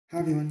Hi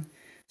everyone.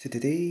 So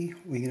today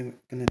we're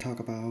gonna talk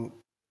about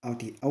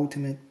the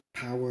ultimate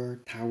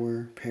power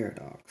tower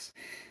paradox.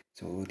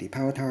 So the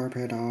power tower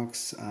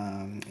paradox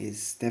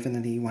is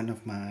definitely one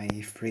of my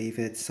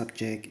favorite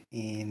subject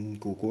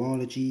in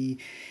googology,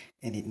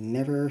 and it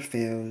never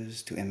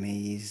fails to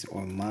amaze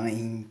or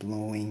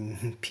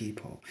mind-blowing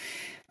people.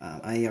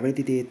 I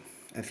already did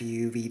a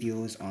few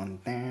videos on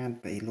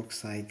that, but it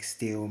looks like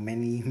still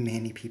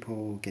many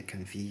people get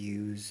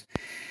confused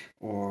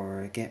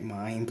or get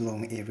mind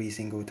blown every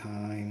single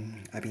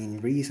time. I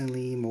mean,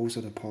 recently, most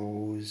of the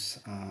polls,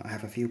 I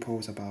have a few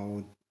polls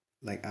about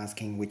like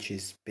asking which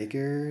is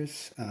bigger,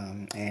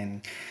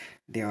 and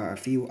there are a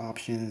few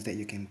options that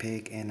you can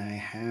pick, and I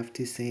have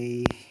to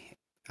say,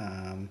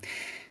 um,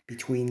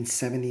 between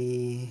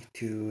 70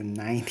 to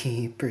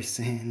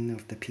 90%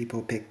 of the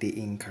people pick the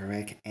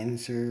incorrect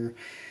answer.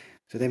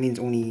 So that means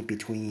only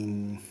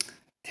between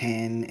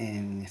 10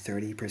 and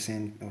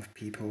 30% of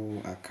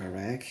people are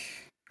correct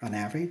on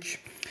average.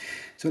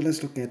 So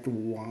let's look at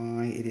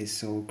why it is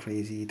so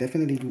crazy.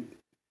 Definitely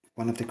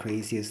one of the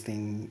craziest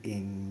thing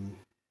in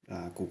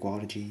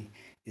Googology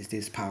is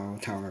this power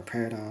tower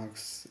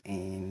paradox.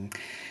 And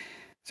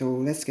so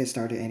let's get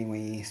started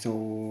anyway.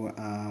 So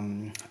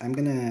I'm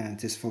gonna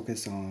just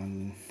focus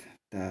on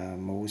the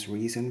most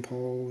recent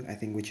poll, I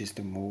think, which is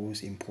the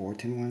most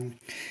important one.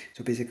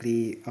 So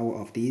basically, out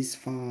of these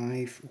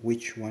five,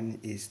 which one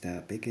is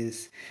the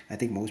biggest? I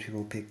think most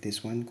people pick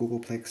this one,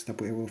 Googleplex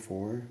double arrow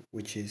 4,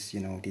 which is,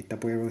 the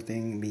double arrow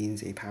thing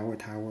means a power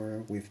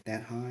tower with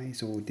that high.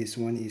 So this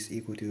one is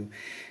equal to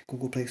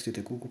Googleplex to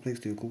the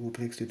Googleplex to the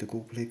Googleplex to the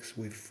Googleplex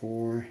with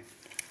 4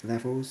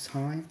 levels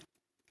high.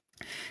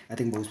 I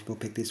think most people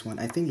pick this one.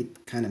 I think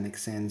it kind of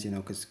makes sense,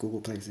 because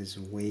Googleplex is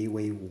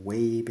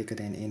way bigger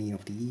than any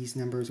of these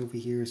numbers over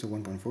here. So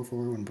 1.44,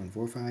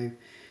 1.45,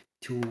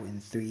 2,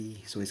 and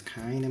 3. So it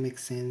kind of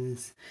makes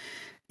sense.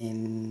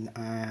 And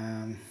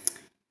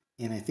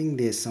I think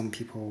there's some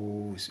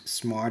people,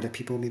 smarter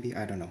people maybe,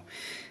 I don't know.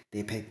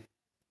 They pick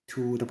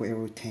 2 double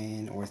arrow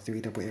 10 or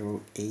 3 double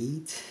arrow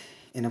 8.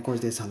 And of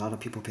course, there's a lot of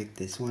people pick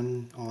this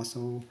one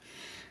also.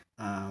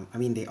 I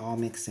mean, they all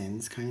make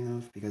sense kind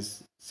of,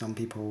 because some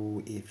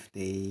people, if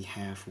they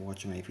have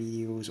watched my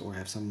videos or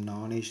have some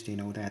knowledge, they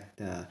know that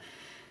the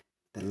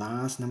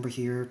last number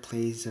here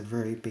plays a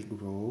very big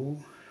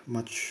role,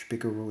 much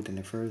bigger role than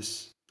the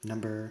first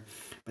number.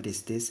 But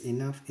is this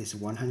enough? Is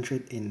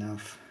 100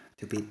 enough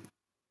to beat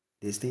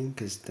this thing?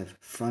 Because the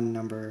front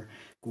number,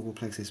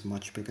 Googleplex, is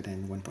much bigger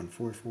than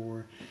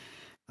 1.44.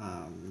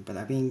 But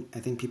I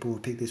think people will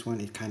pick this one.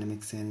 It kind of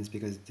makes sense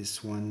because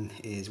this one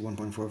is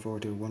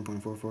 1.44 to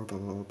 1.44 blah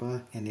blah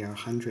blah, and there are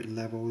 100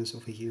 levels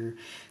over here.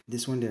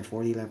 This one there are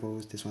 40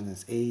 levels. This one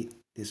has 8.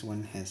 This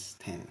one has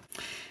 10.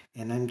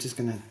 And I'm just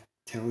gonna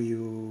tell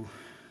you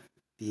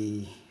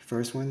the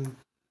first one.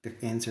 The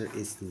answer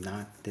is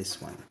not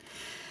this one.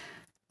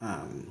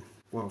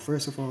 Well,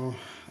 first of all,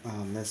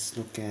 let's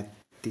look at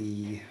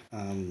the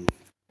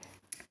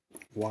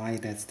why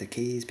that's the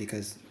case,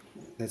 because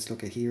let's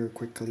look at here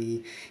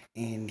quickly.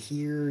 And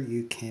here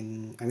you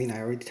can, I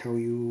already tell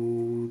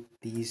you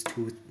these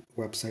two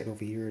website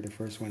over here. The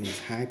first one is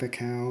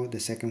Hypercow, the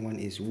second one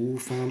is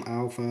Wolfram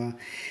Alpha.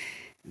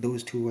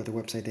 Those two are the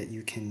website that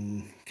you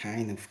can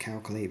kind of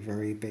calculate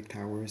very big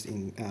towers,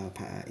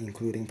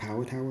 including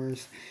power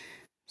towers.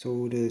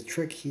 So the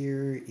trick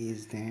here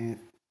is that,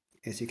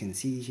 as you can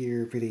see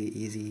here, pretty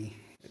easy.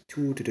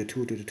 2 to the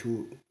 2 to the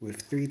 2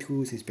 with 3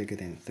 2s is bigger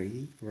than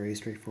 3, very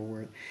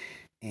straightforward.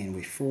 And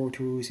with 4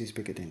 2s is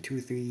bigger than 2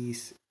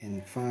 3s,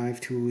 and 5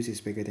 2s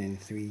is bigger than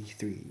 3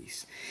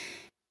 3s.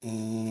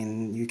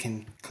 And you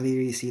can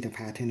clearly see the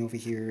pattern over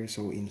here.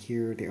 So in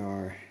here there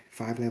are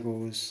 5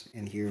 levels,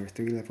 and here are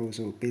 3 levels.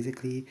 So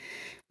basically,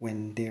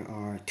 when there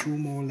are 2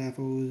 more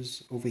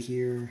levels over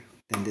here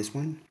than this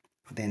one,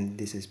 then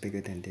this is bigger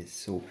than this.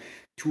 So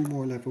 2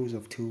 more levels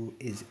of 2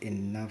 is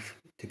enough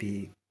to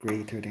be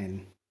greater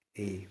than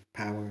a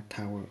power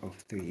tower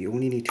of 3. You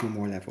only need 2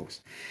 more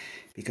levels,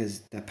 because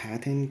the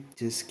pattern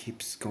just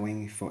keeps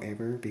going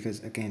forever.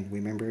 Because again,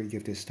 remember, you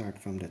have to start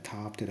from the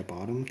top to the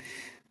bottom.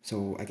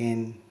 So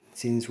again,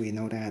 since we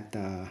know that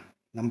the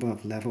number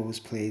of levels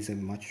plays a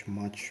much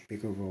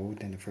bigger role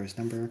than the first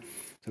number,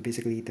 so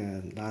basically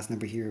the last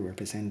number here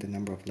represents the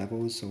number of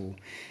levels. So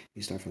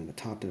you start from the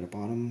top to the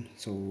bottom.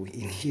 So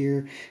in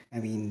here,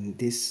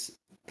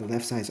 the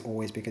left side is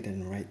always bigger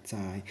than the right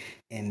side,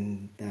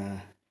 and the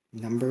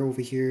number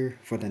over here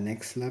for the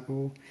next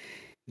level,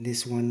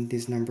 this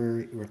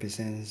number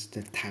represents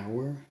the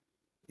tower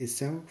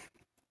itself.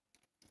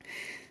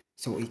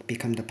 So it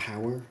becomes the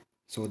power.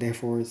 So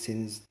therefore,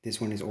 since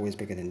this one is always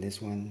bigger than this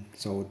one,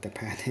 so the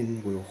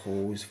pattern will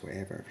hold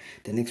forever.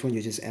 The next one,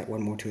 you just add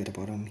one more 2 at the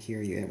bottom.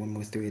 Here you add one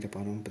more 3 at the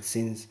bottom. But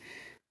since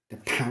the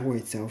power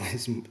itself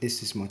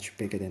this is much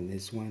bigger than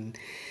this one,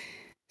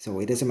 so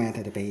it doesn't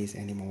matter the base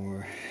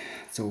anymore.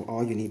 So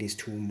all you need is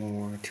 2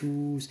 more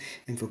 2s.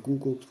 And for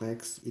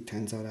Googleplex, it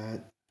turns out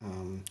that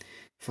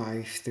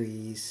 5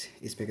 3s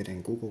is bigger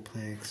than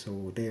Googleplex.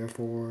 So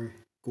therefore,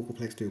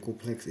 Googleplex to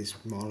Googleplex is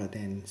smaller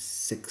than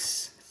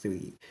 6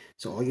 3.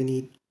 So all you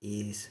need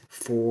is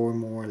 4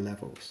 more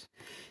levels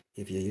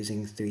if you're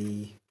using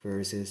 3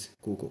 versus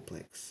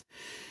googolplex.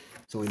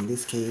 So in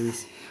this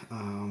case,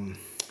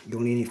 you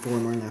only need 4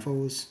 more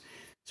levels.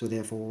 So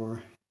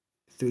therefore,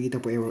 3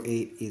 double arrow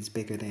 8 is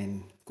bigger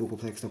than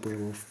googolplex double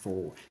arrow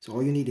 4. So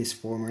all you need is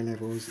 4 more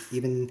levels.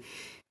 Even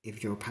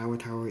if your power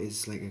tower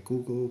is like a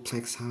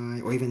googolplex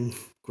high, or even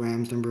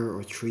Graham's number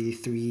or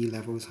 3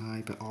 levels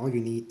high, but all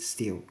you need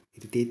still,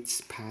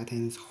 its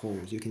patterns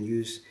holds. You can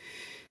use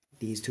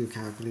these two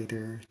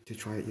calculators to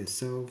try it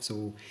yourself.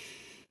 So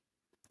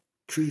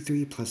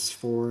 3 plus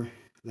 4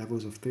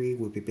 levels of 3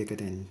 will be bigger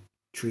than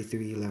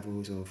 3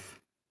 levels of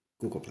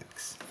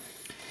googolplex.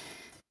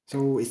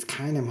 So it's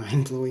kind of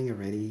mind-blowing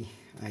already.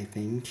 I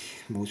think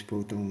most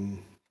people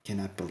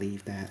cannot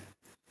believe that.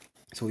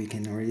 So you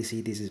can already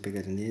see this is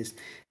bigger than this,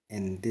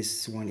 and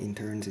this one in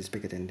turns is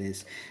bigger than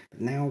this. But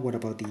now what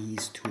about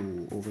these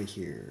two over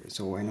here?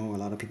 So I know a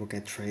lot of people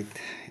get tricked.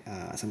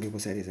 Some people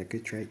said it's a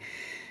good trick,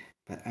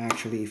 but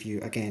actually if you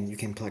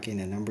can plug in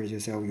the numbers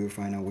yourself, you'll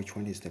find out which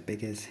one is the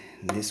biggest.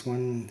 And this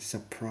one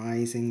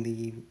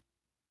surprisingly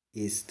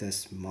is the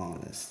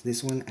smallest.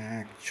 This one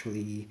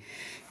actually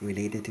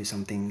related to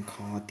something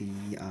called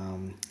the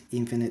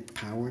infinite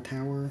power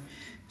tower.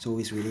 So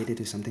it's related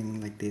to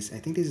something like this. I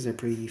think this is a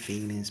pretty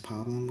famous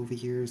problem over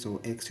here. So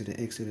x to the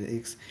x to the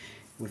x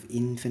with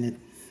infinite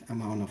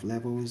amount of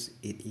levels,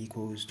 it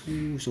equals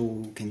 2.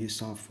 So can you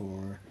solve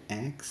for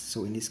x?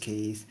 So in this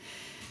case,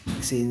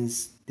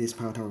 since this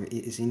power tower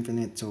is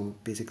infinite, so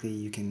basically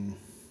you can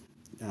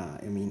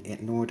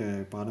ignore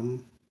the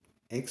bottom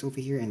x over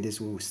here, and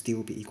this will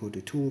still be equal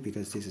to 2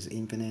 because this is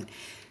infinite.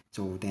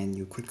 So then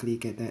you quickly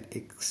get that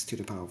x to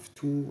the power of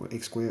 2, or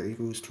x squared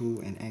equals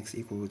 2, and x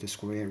equals the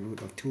square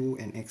root of 2,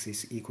 and x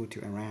is equal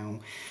to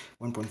around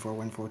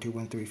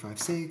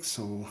 1.41421356.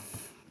 So,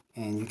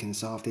 and you can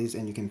solve this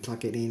and you can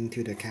plug it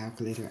into the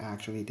calculator.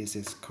 Actually, this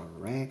is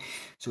correct.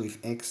 So if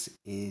x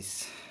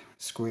is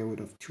square root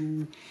of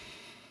 2,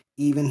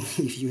 even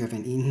if you have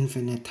an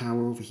infinite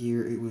tower over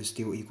here, it will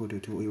still equal to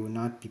 2. It will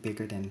not be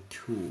bigger than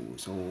 2.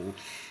 So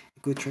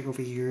good trick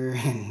over here.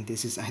 And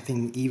this is, I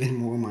think, even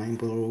more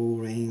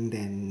mind-blowing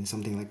than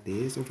something like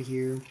this over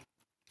here.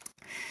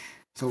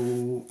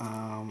 So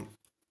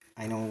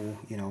I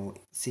know,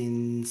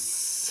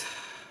 since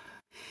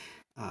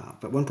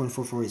but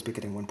 1.44 is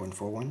bigger than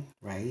 1.41,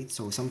 right?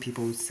 So some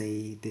people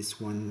say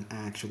this one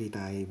actually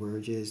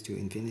diverges to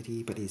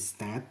infinity, but is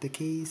that the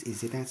case?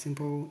 Is it that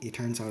simple? It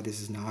turns out this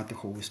is not the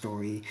whole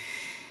story.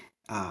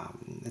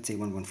 Let's say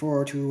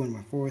 1.42,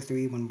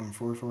 1.43,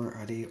 1.44,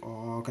 are they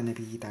all gonna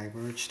be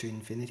diverged to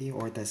infinity,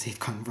 or does it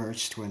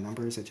converge to a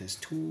number such as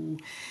 2?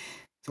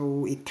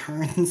 So it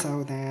turns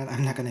out that,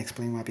 I'm not gonna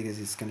explain why because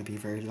it's gonna be a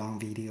very long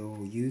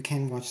video. You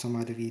can watch some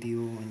other video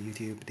on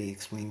YouTube, they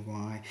explain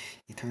why.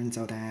 It turns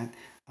out that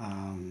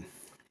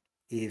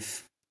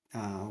if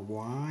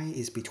y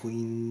is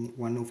between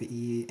 1 over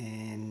e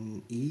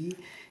and e,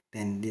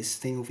 then this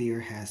thing over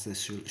here has a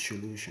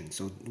solution.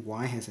 So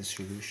y has a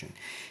solution.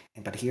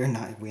 But here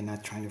we're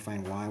not trying to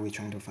find y, we're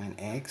trying to find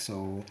x.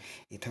 So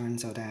it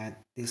turns out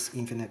that this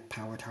infinite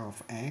power tower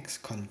of x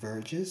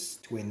converges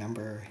to a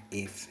number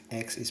if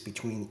x is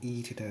between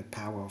e to the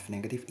power of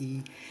negative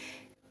e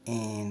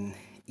and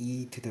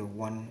e to the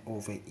 1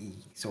 over e.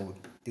 So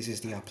this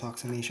is the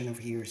approximation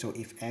over here. So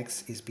if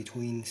x is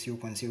between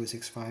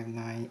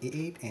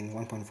 0.065988 and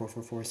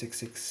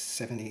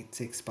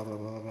 1.444666786 blah blah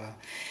blah blah,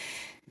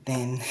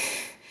 then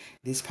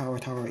this power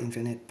tower,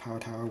 infinite power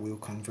tower, will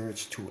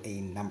converge to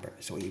a number.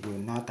 So it will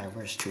not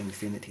diverge to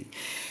infinity.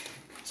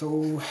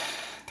 So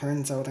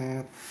turns out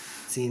that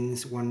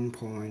since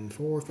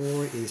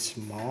 1.44 is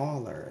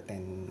smaller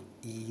than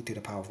e to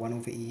the power of 1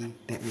 over e,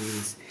 that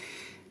means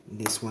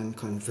this one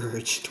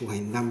converged to a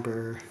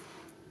number.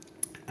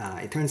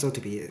 It turns out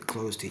to be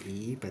close to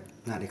e, but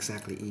not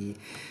exactly e.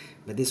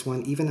 But this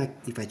one, even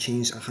if I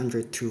change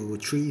 100 to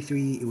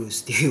 33, it will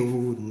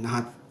still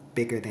not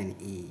bigger than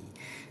e.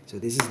 So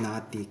this is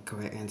not the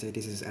correct answer.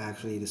 This is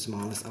actually the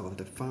smallest out of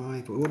the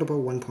 5. But what about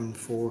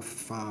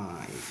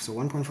 1.45? So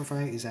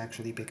 1.45 is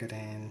actually bigger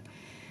than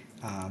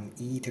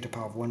e to the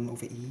power of 1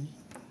 over e.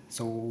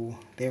 So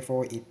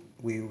therefore it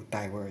will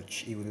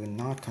diverge. It will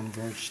not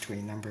converge to a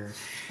number.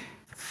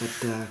 But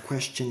the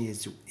question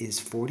is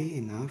 40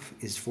 enough?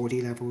 Is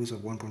 40 levels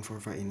of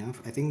 1.45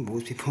 enough? I think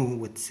most people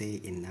would say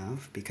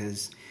enough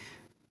because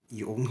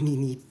you only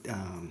need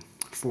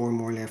 4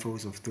 more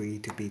levels of 3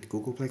 to beat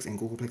googolplex, and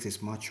googolplex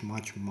is much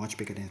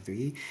bigger than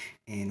 3,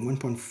 and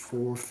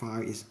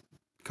 1.45 is,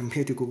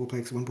 compared to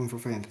googolplex,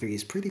 1.45 and 3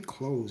 is pretty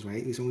close,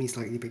 right? It's only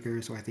slightly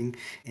bigger. So I think,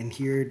 and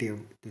here the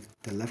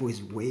level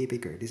is way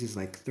bigger. This is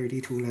like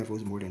 32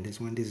 levels more than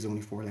this one. This is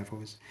only 4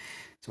 levels.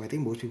 So I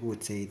think most people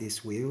would say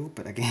this will,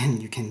 but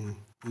again, you can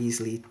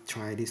easily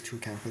try these two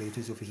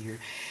calculators over here.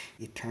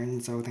 It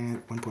turns out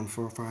that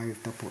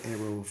 1.45 double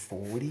arrow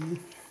 40.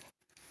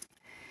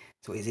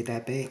 So is it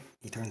that big?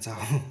 It turns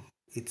out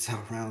it's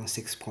around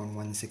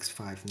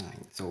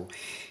 6.1659. So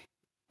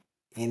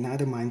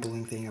Another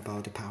mind-blowing thing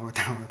about the power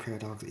tower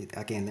paradox,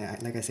 again,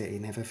 like I said,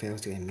 it never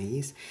fails to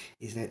amaze,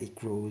 is that it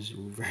grows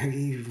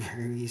very,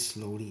 very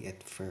slowly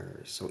at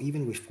first. So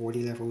even with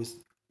 40 levels,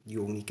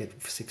 you only get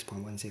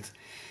 6.16.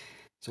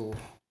 So,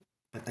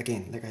 but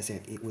again, like I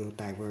said, it will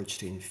diverge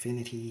to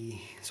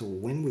infinity. So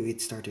when will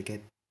it start to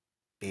get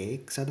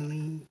big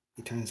suddenly?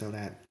 It turns out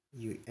that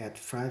you add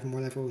 5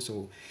 more levels.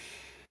 So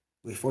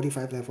with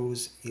 45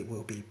 levels, it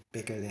will be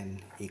bigger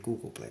than a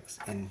googolplex.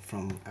 And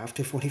from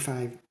after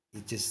 45,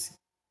 it just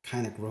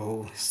kind of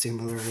grow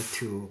similar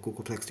to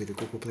googolplex to the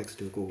googolplex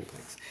to the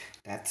googolplex.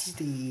 That's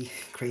the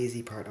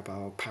crazy part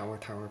about power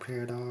tower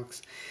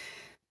paradox.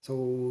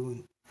 So,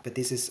 but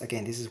this is,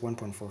 again, this is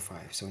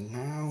 1.45. So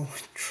now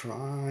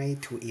try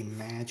to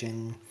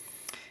imagine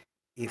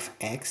if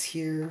x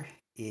here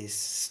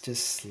is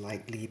just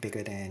slightly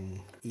bigger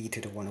than e to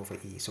the 1 over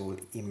e. So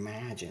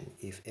imagine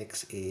if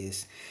x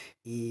is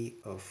e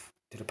of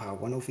to the power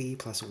 1 over e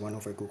plus 1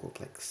 over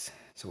googolplex.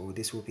 So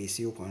this will be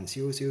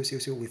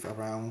 0.0000 with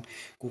around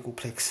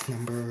googolplex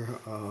number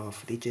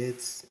of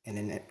digits, and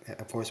then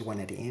of course 1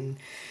 at the end.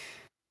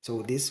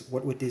 So this,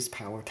 what would this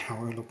power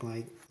tower look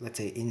like? Let's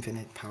say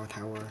infinite power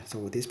tower.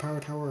 So this power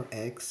tower of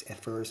x, at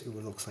first it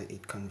will look like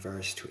it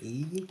converges to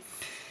e.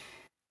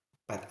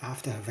 But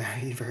after a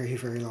very, very,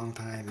 very long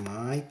time,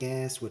 my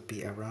guess would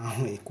be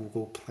around a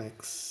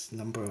googolplex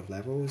number of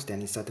levels,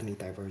 then it suddenly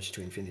diverges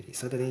to infinity.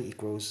 Suddenly it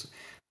grows,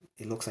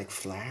 it looks like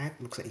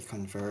flat, looks like it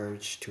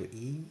converged to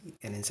E,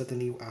 and then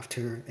suddenly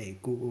after a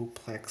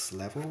googolplex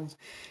levels,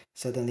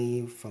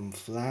 suddenly from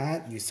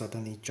flat, you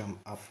suddenly jump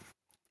up.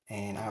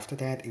 And after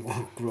that, it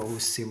will grow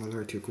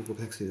similar to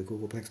googolplex to the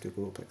googolplex to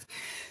googolplex.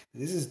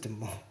 This is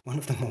one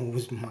of the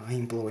most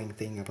mind-blowing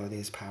thing about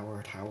this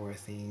power tower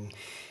thing,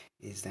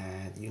 is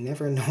that you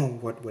never know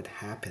what would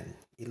happen.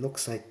 It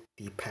looks like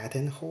the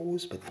pattern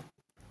holds, but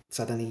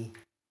suddenly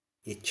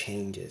it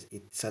changes.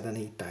 It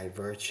suddenly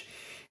diverge,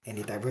 and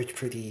it diverge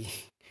pretty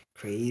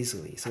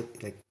crazily. So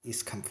like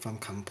it's come from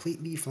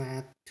completely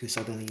flat to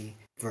suddenly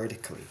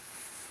vertically.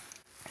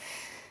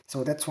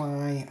 So that's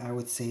why I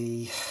would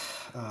say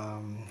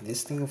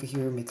this thing over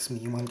here makes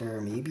me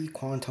wonder, maybe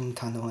quantum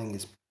tunneling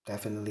is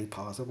definitely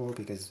possible,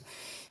 because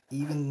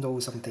even though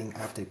something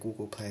after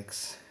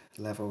googolplex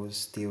levels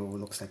still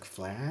looks like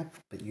flat,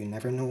 but you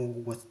never know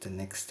what the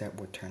next step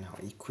would turn out.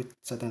 It could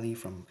suddenly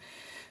from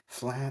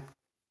flat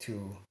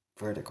to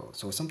vertical.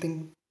 So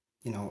something,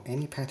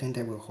 any pattern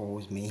that will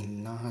hold may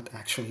not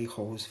actually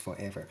hold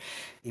forever.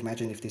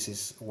 Imagine if this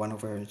is 1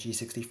 over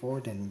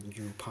G64, then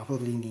you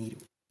probably need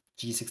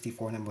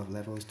G64 number of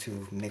levels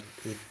to make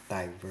it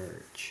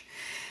diverge.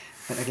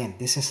 But again,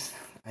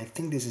 I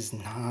think this is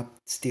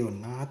still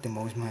not the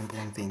most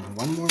mind-blowing thing.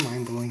 One more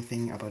mind-blowing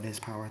thing about this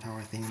power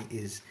tower thing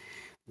is,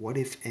 what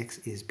if x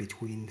is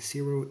between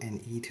 0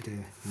 and e to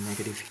the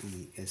negative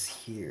e, as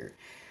here.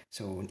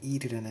 So e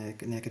to the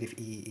negative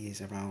e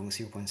is around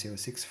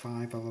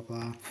 0.065, blah, blah,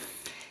 blah.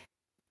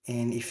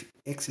 And if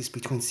x is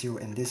between 0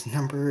 and this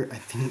number, I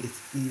think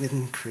it's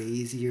even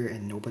crazier,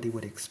 and nobody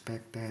would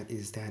expect that,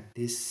 is that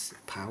this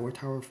power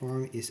tower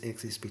form is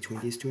x is between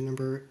these two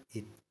numbers,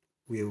 it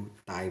will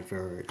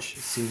diverge,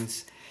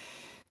 since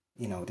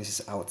this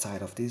is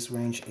outside of this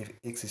range. If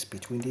x is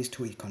between these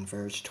two, it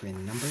converges to a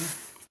number,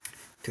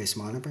 to a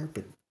small number,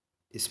 but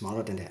it's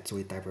smaller than that, so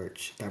it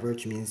diverge.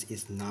 Diverge means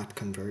it's not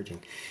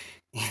converging,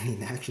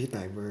 and it actually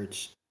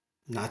diverge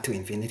not to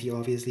infinity,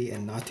 obviously,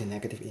 and not to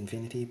negative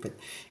infinity, but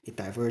it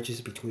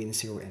diverges between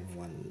 0 and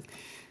 1.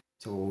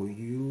 So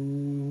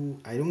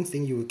I don't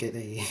think you will get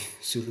a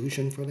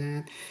solution for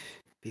that,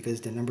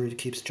 because the number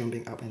keeps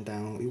jumping up and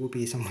down. It will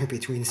be somewhere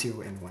between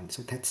 0 and 1.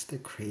 So that's the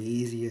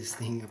craziest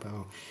thing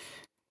about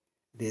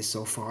this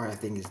so far, I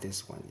think, is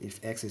this one.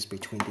 If x is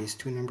between these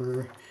two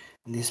numbers,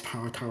 this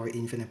power tower,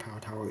 infinite power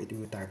tower, it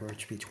will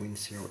diverge between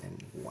 0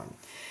 and 1.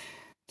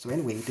 So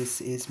anyway,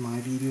 this is my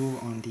video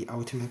on the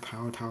ultimate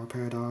power tower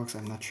paradox.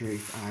 I'm not sure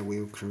if I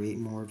will create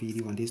more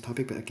video on this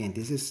topic, but again,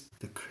 this is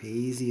the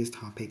craziest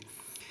topic,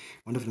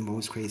 one of the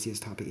most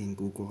craziest topic in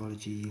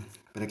googology.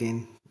 But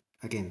again,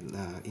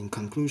 in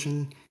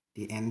conclusion,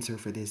 the answer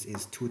for this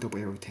is 2 double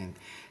arrow 10.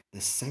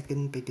 The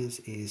second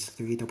biggest is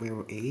 3 double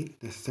arrow 8.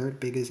 The third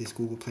biggest is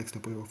googolplex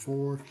double arrow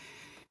 4.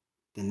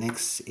 The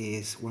next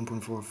is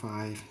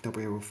 1.45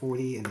 double arrow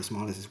 40, and the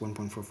smallest is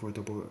 1.44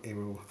 double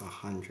arrow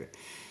 100.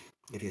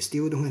 If you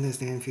still don't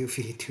understand, feel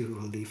free to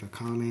leave a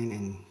comment,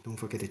 and don't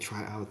forget to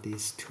try out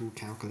these two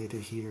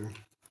calculators here.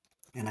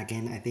 And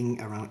again, I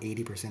think around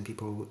 80%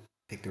 people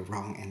pick the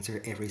wrong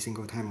answer every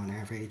single time on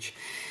average.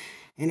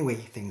 Anyway,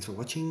 thanks for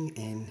watching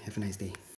and have a nice day.